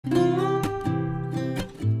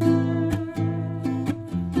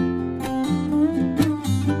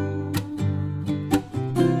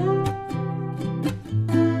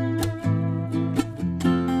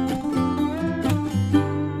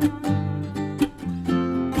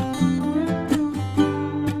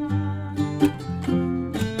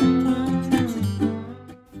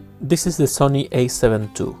This is the Sony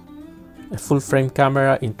A7 II, a full-frame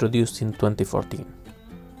camera introduced in 2014.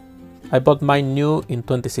 I bought mine new in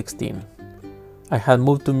 2016. I had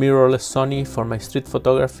moved to mirrorless Sony for my street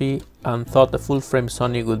photography and thought a full-frame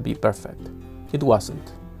Sony would be perfect. It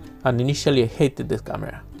wasn't, and initially I hated this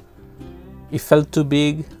camera. It felt too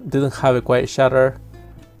big, didn't have a quiet shutter,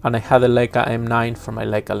 and I had a Leica M9 for my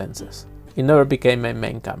Leica lenses. It never became my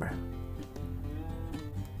main camera.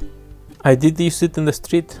 I did use it in the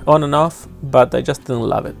street on and off, but I just didn't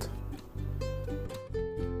love it.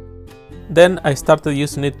 Then I started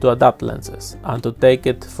using it to adapt lenses and to take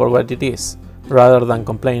it for what it is, rather than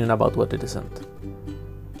complaining about what it isn't.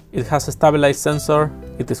 It has a stabilized sensor,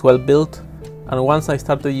 it is well built, and once I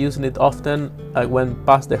started using it often, I went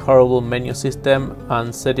past the horrible menu system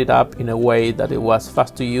and set it up in a way that it was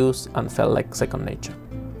fast to use and felt like second nature.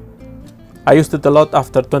 I used it a lot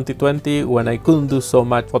after 2020 when I couldn't do so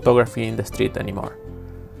much photography in the street anymore.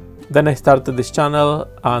 Then I started this channel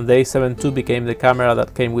and the A7 II became the camera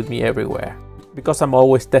that came with me everywhere, because I'm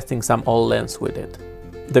always testing some old lens with it.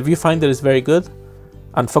 The viewfinder is very good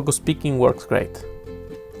and focus peaking works great.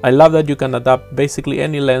 I love that you can adapt basically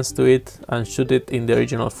any lens to it and shoot it in the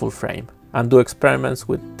original full frame, and do experiments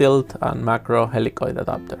with tilt and macro helicoid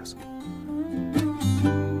adapters.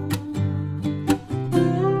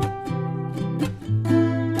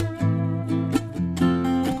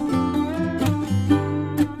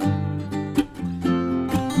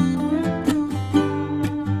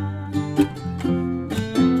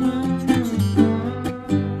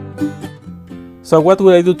 So what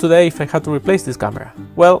would I do today if I had to replace this camera?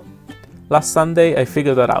 Well, last Sunday I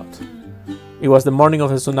figured that out. It was the morning of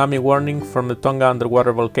the tsunami warning from the Tonga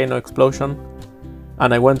underwater volcano explosion,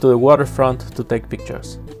 and I went to the waterfront to take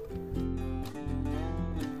pictures.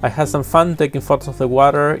 I had some fun taking photos of the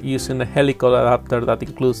water using a helicoid adapter that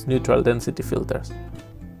includes neutral density filters.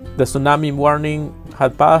 The tsunami warning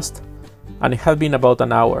had passed, and it had been about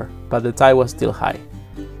an hour, but the tide was still high.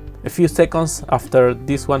 A few seconds after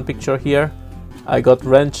this one picture here, I got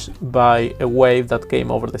wrenched by a wave that came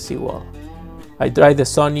over the seawall. I dried the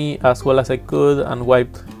Sony as well as I could and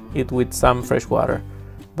wiped it with some fresh water,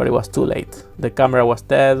 but it was too late. The camera was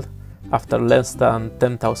dead after less than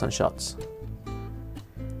 10,000 shots.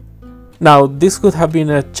 Now, this could have been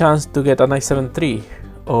a chance to get an A7 III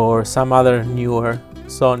or some other newer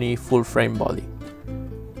Sony full-frame body.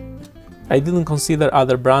 I didn't consider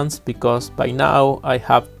other brands because by now I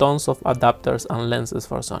have tons of adapters and lenses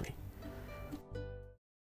for Sony.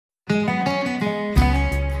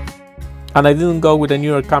 And I didn't go with a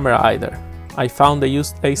newer camera either. I found a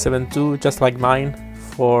used A7 II just like mine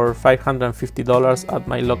for $550 at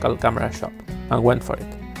my local camera shop and went for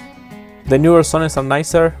it. The newer Sonys are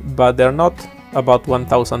nicer, but they're not about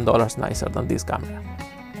 $1,000 nicer than this camera.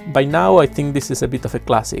 By now I think this is a bit of a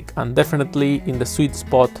classic and definitely in the sweet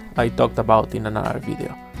spot I talked about in another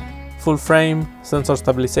video. Full frame, sensor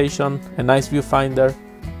stabilization, a nice viewfinder,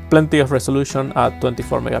 plenty of resolution at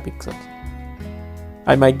 24 megapixels.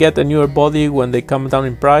 I might get a newer body when they come down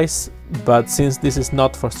in price, but since this is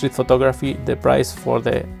not for street photography, the price for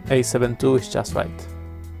the A7 II is just right.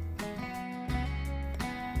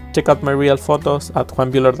 Check out my real photos at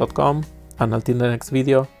juanbuehler.com, and until the next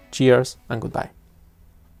video, cheers and goodbye.